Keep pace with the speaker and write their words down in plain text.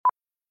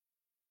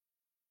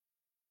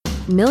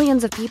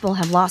Millions of people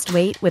have lost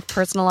weight with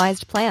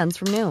personalized plans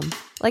from Noom.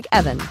 Like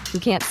Evan, who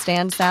can't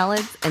stand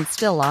salads and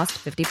still lost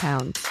 50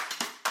 pounds.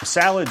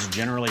 Salads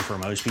generally for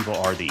most people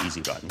are the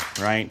easy button,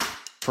 right?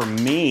 For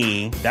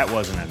me, that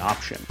wasn't an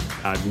option.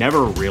 I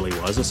never really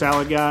was a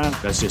salad guy.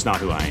 That's just not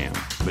who I am.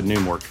 But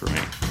Noom worked for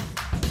me.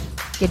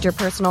 Get your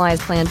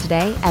personalized plan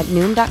today at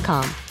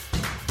Noom.com.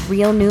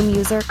 Real Noom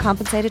user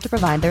compensated to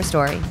provide their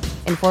story.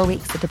 In 4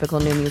 weeks, the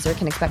typical Noom user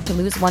can expect to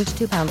lose 1 to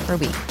 2 pounds per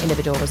week.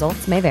 Individual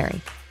results may vary.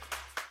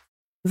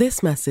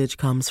 This message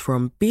comes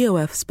from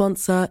BOF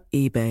sponsor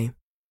eBay.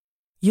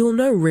 You'll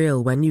know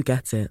real when you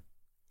get it.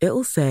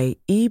 It'll say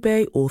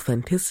eBay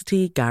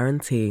Authenticity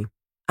Guarantee.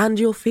 And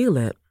you'll feel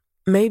it.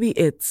 Maybe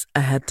it's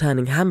a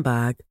head-turning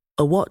handbag,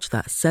 a watch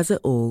that says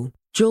it all,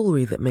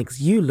 jewelry that makes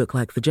you look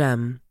like the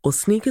gem, or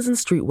sneakers and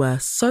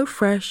streetwear so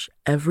fresh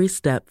every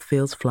step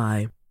feels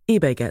fly.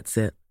 eBay gets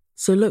it.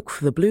 So look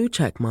for the blue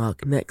check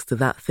mark next to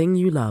that thing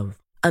you love.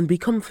 And be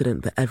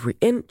confident that every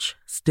inch,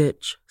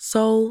 stitch,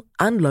 sole,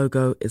 and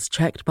logo is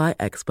checked by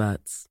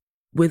experts.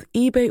 With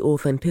eBay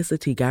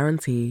Authenticity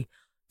Guarantee,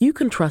 you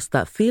can trust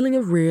that feeling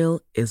of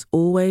real is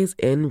always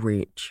in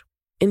reach.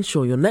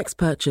 Ensure your next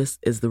purchase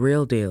is the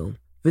real deal.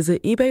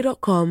 Visit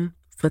ebay.com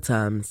for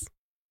terms.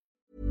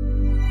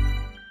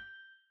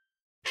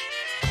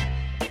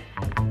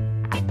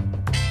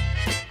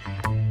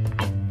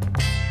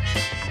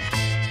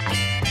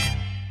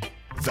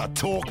 The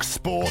Talk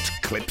Sport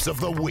Clips of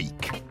the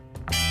Week.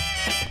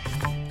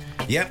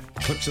 Yep,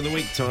 Clips of the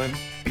Week time.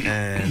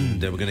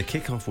 And we're going to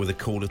kick off with a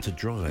caller to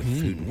drive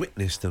who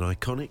witnessed an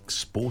iconic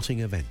sporting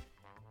event.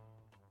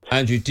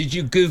 Andrew, did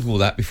you Google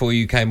that before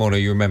you came on, or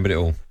you remembered it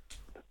all?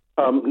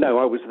 No,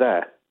 I was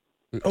there.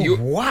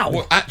 Wow.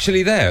 Well,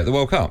 actually there at the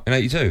World Cup in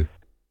 82?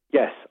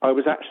 Yes, I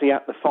was actually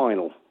at the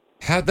final.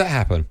 How'd that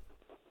happen?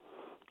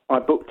 I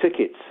booked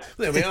tickets.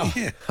 There we are.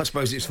 Yeah. I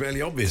suppose it's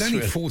fairly obvious. It's only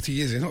really. 40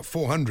 years, it's not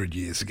 400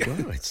 years ago.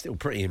 Well, it's still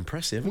pretty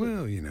impressive.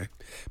 Well, you know,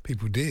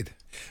 people did.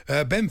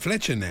 Ben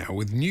Fletcher now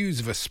with news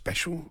of a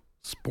special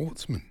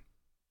sportsman.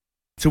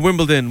 To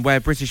Wimbledon, where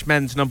British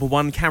men's number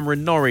one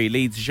Cameron Norrie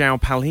leads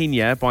João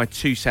Palhinha by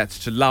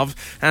 2-0.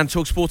 And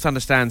TalkSport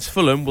understands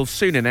Fulham will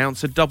soon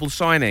announce a double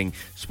signing.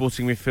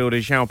 Sporting midfielder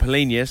João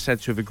Palhinha said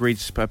to have agreed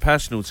to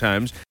personal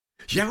terms.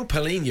 João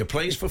Palhinha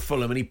plays for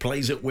Fulham and he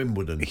plays at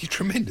Wimbledon. He's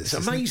tremendous.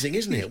 It's amazing,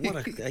 isn't it?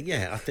 What a,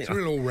 yeah, I think it's a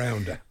real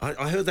all-rounder.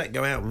 I heard that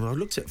go out and I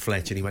looked at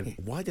Fletcher and he went,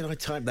 why did I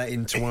type that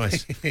in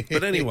twice?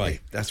 But anyway,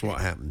 that's what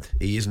happened.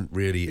 He isn't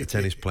really a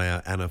tennis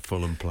player and a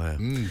Fulham player.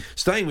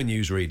 Staying with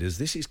newsreaders,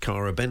 this is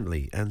Cara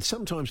Bentley, and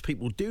sometimes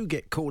people do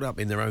get caught up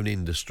in their own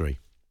industry.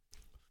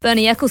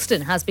 Bernie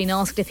Ecclestone has been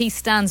asked if he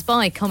stands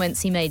by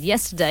comments he made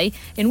yesterday,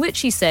 in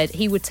which he said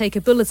he would take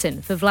a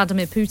bulletin for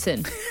Vladimir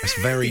Putin.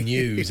 That's very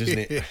news, isn't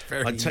it?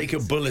 I'd take a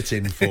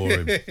bulletin for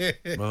him.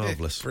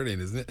 Marvellous.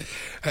 Brilliant, isn't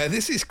it?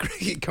 This is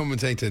cricket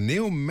commentator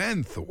Neil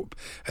Manthorpe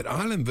at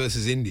Ireland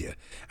versus India.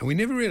 And we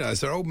never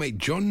realised our old mate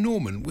John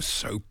Norman was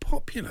so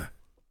popular.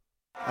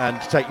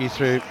 And to take you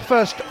through the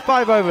first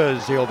 5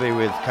 overs, he'll be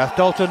with Kath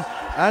Dalton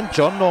and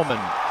John Norman.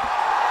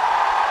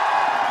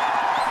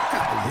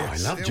 I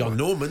love John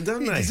Norman,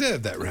 don't they? He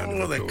deserved that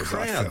round of applause. The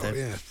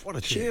crowd. What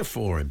a cheer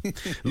for him.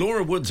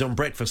 Laura Wood's on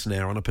Breakfast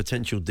Now on a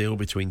potential deal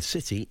between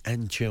City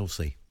and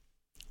Chelsea.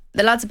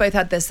 The lads have both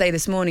had their say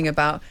this morning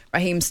about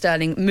Raheem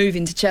Sterling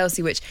moving to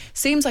Chelsea, which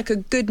seems like a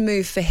good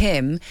move for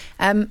him.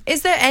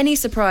 Is there any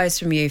surprise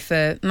from you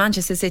for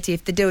Manchester City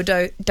if the deal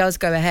does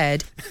go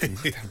ahead?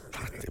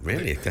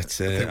 Really? That's.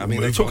 I mean,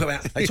 they talk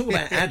about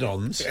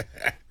add-ons,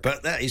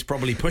 but that is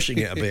probably pushing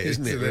it a bit,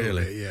 isn't it?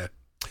 Really? Yeah.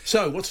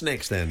 So, what's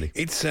next, Andy?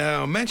 It's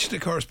our Manchester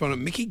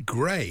correspondent Mickey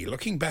Gray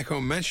looking back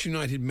on Manchester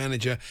United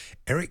manager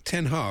Erik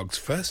ten Hag's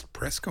first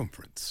press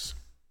conference.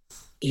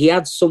 He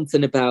had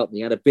something about him.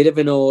 He had a bit of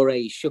an aura.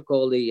 He shook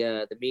all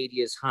the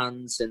media's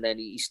hands, and then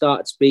he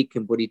started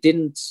speaking, but he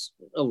didn't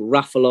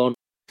raffle on.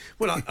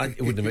 Well, I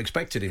wouldn't have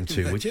expected him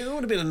to, would you? It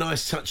would have been a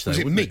nice touch, though. Was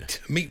it wouldn't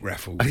meat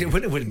raffle? It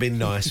would have been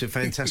nice.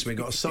 Fantastic. We've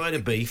got a side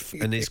of beef,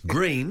 and it's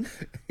green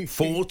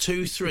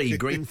 423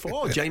 green 4.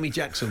 Oh, Jamie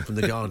Jackson from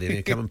The Guardian.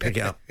 Here, come and pick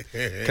it up.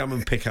 Come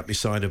and pick up your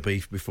side of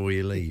beef before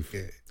you leave.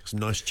 Some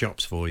nice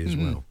chops for you as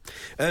well.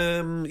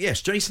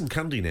 Yes, Jason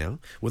Cundy now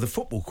with a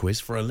football quiz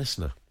for a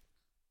listener.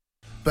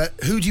 But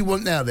who do you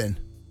want now then?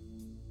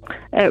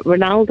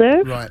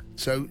 Ronaldo. Right,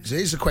 so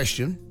here's the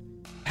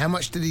question. How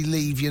much did he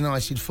leave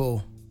United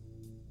for?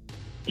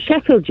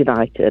 Sheffield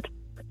United.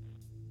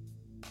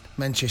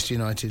 Manchester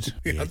United.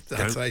 Yeah,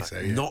 I'd say so.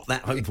 Yeah. Not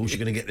that hopeful you're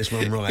going to get this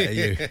one right, are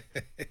you?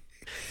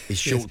 His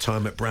short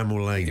time at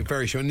Bramwell Lane.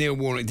 Very sure. Neil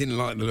Warnock didn't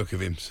like the look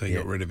of him, so he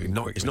got rid of him.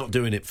 It's not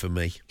doing it for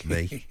me.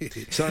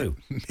 So,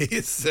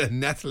 it's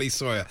Natalie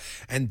Sawyer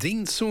and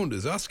Dean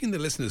Saunders asking the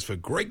listeners for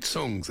great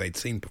songs they'd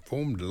seen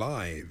performed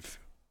live.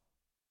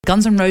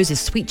 Guns N'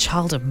 Roses' Sweet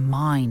Child of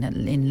Mine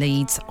in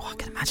Leeds. Oh, I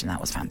can imagine that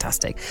was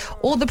fantastic.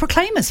 Or The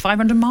Proclaimers,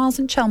 500 Miles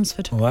in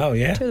Chelmsford. Wow,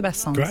 yeah. Two of the best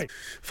songs. Great.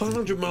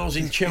 500 Miles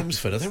in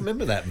Chelmsford. I don't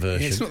remember that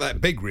version. Yeah, it's not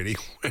that big, really.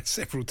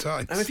 Several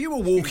times. And if you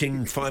were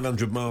walking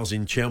 500 miles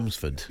in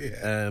Chelmsford,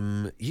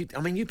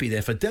 you'd be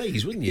there for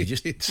days, wouldn't you?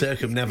 Just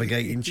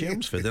circumnavigating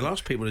Chelmsford. The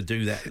last people to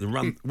do that,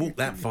 walk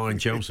that far in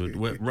Chelmsford,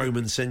 were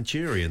Roman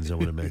centurions, I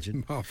would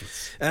imagine.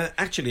 Marvellous.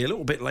 Actually, a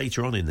little bit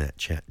later on in that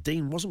chat,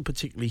 Dean wasn't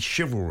particularly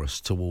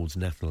chivalrous towards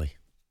Natalie.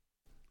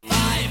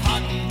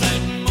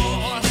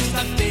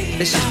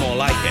 This is more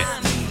like it.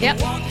 Yep.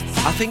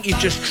 I think you've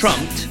just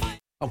trumped.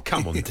 Oh,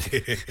 come on.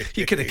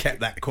 You could have kept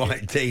that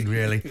quiet, Dean,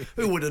 really.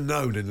 Who would have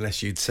known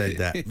unless you'd said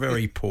that?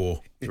 Very poor.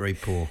 Very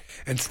poor.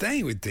 And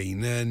staying with Dean,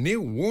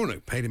 Neil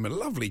Warnock paid him a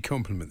lovely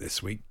compliment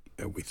this week,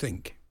 we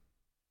think.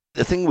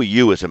 The thing with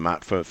you as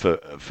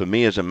for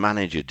me as a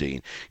manager,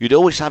 Dean, you'd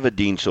always have a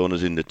Dean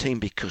Saunders in the team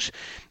because,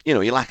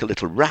 you're like a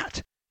little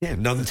rat. Yeah,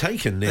 none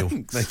taken, Neil.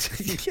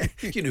 Yeah,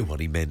 you knew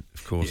what he meant,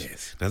 of course.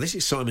 Yes. Now, this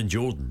is Simon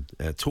Jordan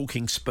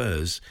talking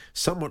Spurs,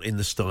 somewhat in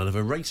the style of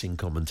a racing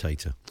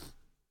commentator.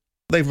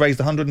 They've raised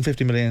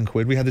 150 million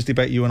quid. We had this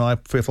debate, you and I,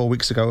 3 or 4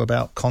 weeks ago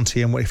about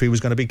Conte and if he was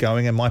going to be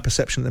going, and my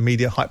perception that the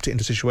media hyped it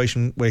into a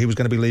situation where he was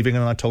going to be leaving,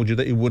 and I told you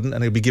that he wouldn't,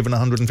 and he'd be given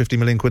 150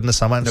 million quid in the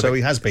summer, and so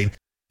he has been.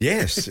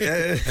 Yes.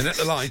 And at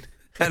the line.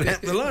 And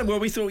at the line. Well,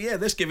 we thought,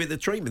 let's give it the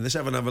treatment. Let's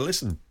have another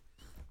listen.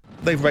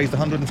 They've raised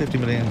 150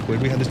 million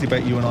quid. We had this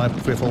debate, you and I,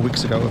 3 or 4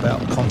 weeks ago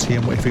about Conte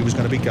and if he was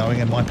going to be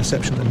going, and my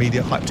perception that the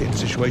media hyped it into a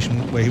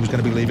situation where he was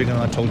going to be leaving, and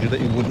I told you that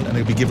he wouldn't, and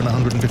he'd be given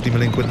 150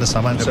 million quid in the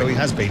summer, and so he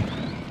has been.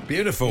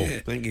 Beautiful.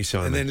 Yeah. Thank you,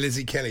 Simon. And then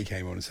Lizzie Kelly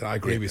came on and said, I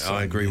agree with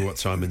Simon. I agree with what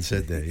Simon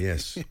said there,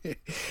 yes.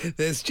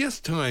 There's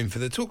just time for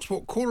the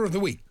TalkSport Caller of the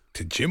Week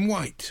to Jim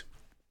White.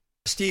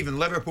 Stephen,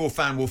 Liverpool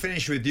fan, we'll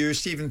finish with you.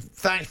 Stephen,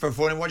 thanks for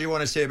phoning. What do you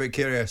want to say about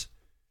Kyrgios?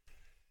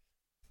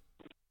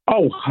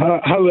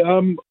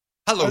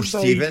 Hello,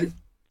 Stephen.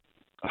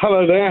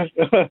 Hello there.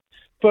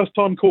 First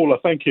time caller,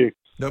 thank you.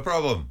 No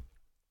problem.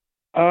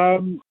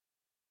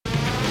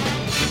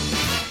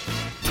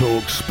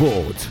 Talk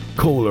Sport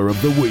Caller of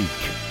the Week.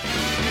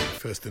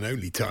 First and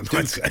only time.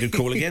 Do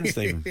call again,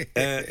 Stephen.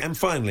 And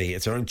finally,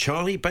 it's our own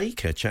Charlie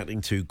Baker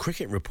chatting to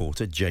cricket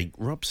reporter Jake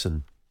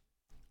Robson.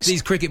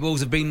 These cricket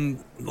balls have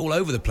been all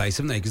over the place,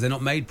 haven't they? Because they're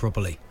not made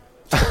properly.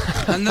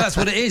 And that's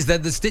what it is.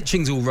 The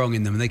stitching's all wrong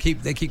in them, and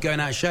they keep going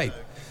out of shape.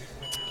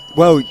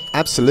 Well,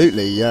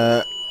 absolutely.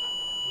 What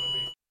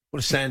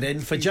a stand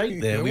end for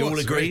Jake there. We all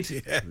agreed.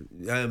 Yeah.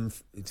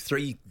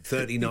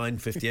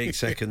 3:39:58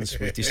 seconds.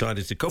 We've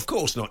decided to... Of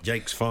course not,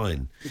 Jake's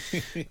fine.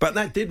 But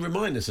that did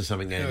remind us of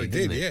something, Andy,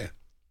 didn't it? Yeah.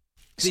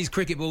 These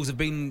cricket balls have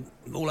been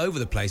all over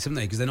the place, haven't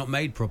they? Because they're not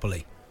made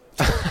properly.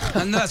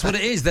 And that's what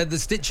it is. The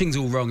stitching's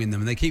all wrong in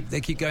them, and they keep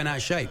going out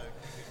of shape.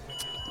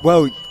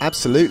 Well,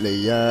 absolutely.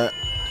 Yeah.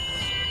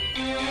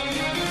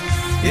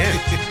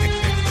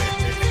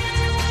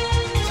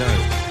 So,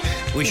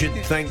 we should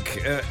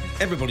thank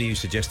everybody who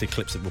suggested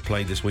clips that were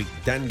played this week.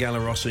 Dan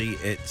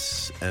Gallerossi,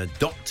 it's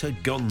Dr.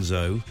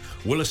 Gonzo,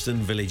 Williston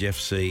Village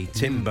FC,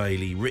 Tim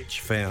Bailey,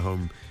 Rich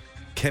Fairholm,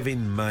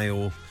 Kevin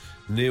Mayle,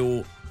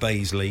 Neil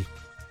Baisley,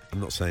 I'm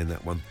not saying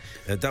that one,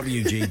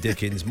 W.G.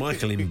 Dickens,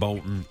 Michael in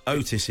Bolton,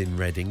 Otis in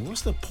Reading.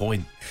 What's the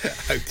point?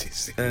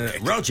 Otis.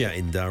 Roger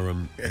in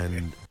Durham,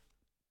 and...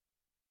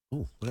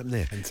 Oh, what happened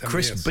there?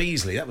 Chris else.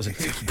 Beasley. That was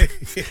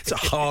it's a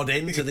hard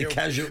end to the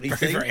casualty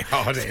thing. Very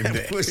hard end.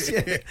 A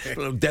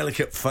little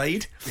delicate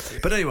fade.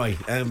 But anyway,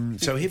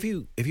 so if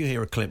you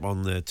hear a clip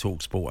on the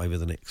TalkSport over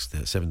the next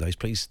 7 days,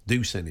 please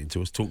do send it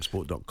to us,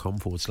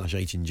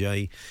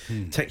 talksport.com/H&J.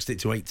 Text it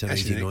to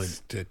 81089.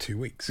 Next 2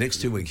 weeks. Next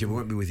 2 weeks. We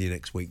won't be with you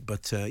next week.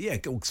 But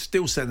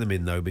still send them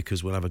in, though,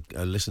 because we'll have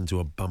a listen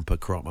to a bumper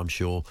crop, I'm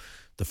sure,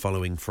 the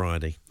following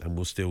Friday, and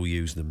we'll still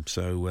use them.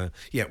 So,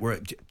 we're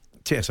at...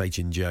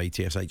 TSH&J,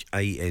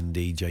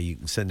 TSHANDJ, you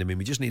can send them in.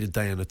 We just need a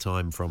day and a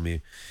time from you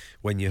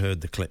when you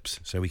heard the clips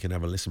so we can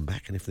have a listen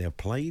back, and if they're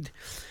played,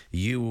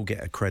 you will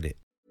get a credit.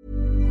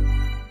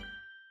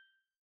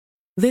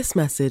 This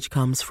message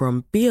comes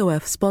from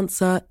BOF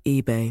sponsor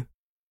eBay.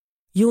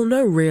 You'll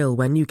know real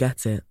when you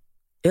get it.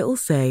 It'll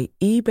say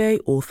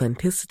eBay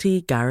Authenticity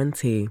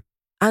Guarantee.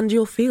 And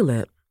you'll feel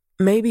it.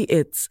 Maybe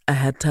it's a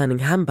head-turning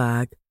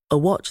handbag, a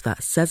watch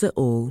that says it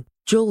all,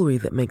 jewelry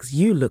that makes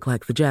you look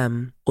like the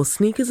gem, or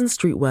sneakers and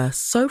streetwear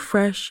so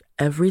fresh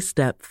every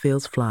step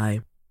feels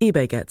fly.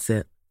 eBay gets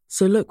it.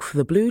 So look for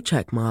the blue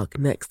check mark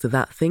next to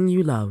that thing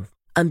you love,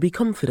 and be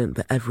confident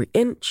that every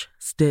inch,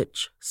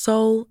 stitch,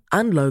 sole,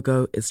 and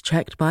logo is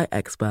checked by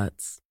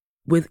experts.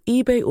 With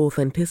eBay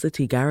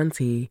Authenticity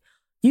Guarantee,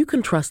 you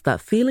can trust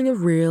that feeling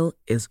of real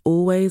is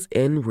always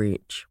in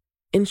reach.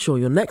 Ensure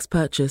your next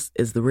purchase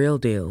is the real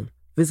deal.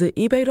 Visit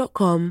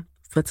ebay.com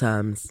for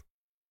terms.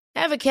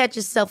 Ever catch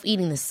yourself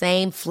eating the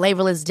same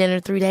flavorless dinner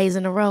 3 days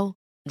in a row?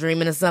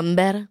 Dreaming of something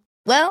better?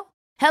 Well,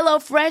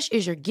 HelloFresh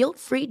is your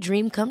guilt-free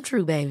dream come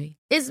true, baby.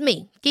 It's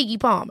me, Keke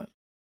Palmer.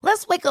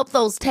 Let's wake up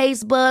those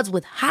taste buds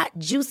with hot,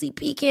 juicy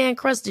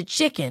pecan-crusted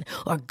chicken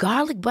or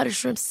garlic butter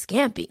shrimp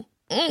scampi.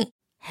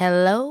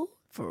 Hello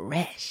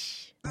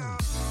Fresh.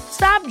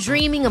 Stop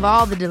dreaming of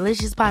all the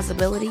delicious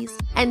possibilities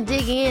and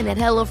dig in at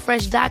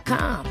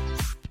HelloFresh.com.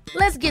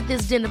 Let's get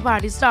this dinner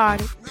party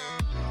started.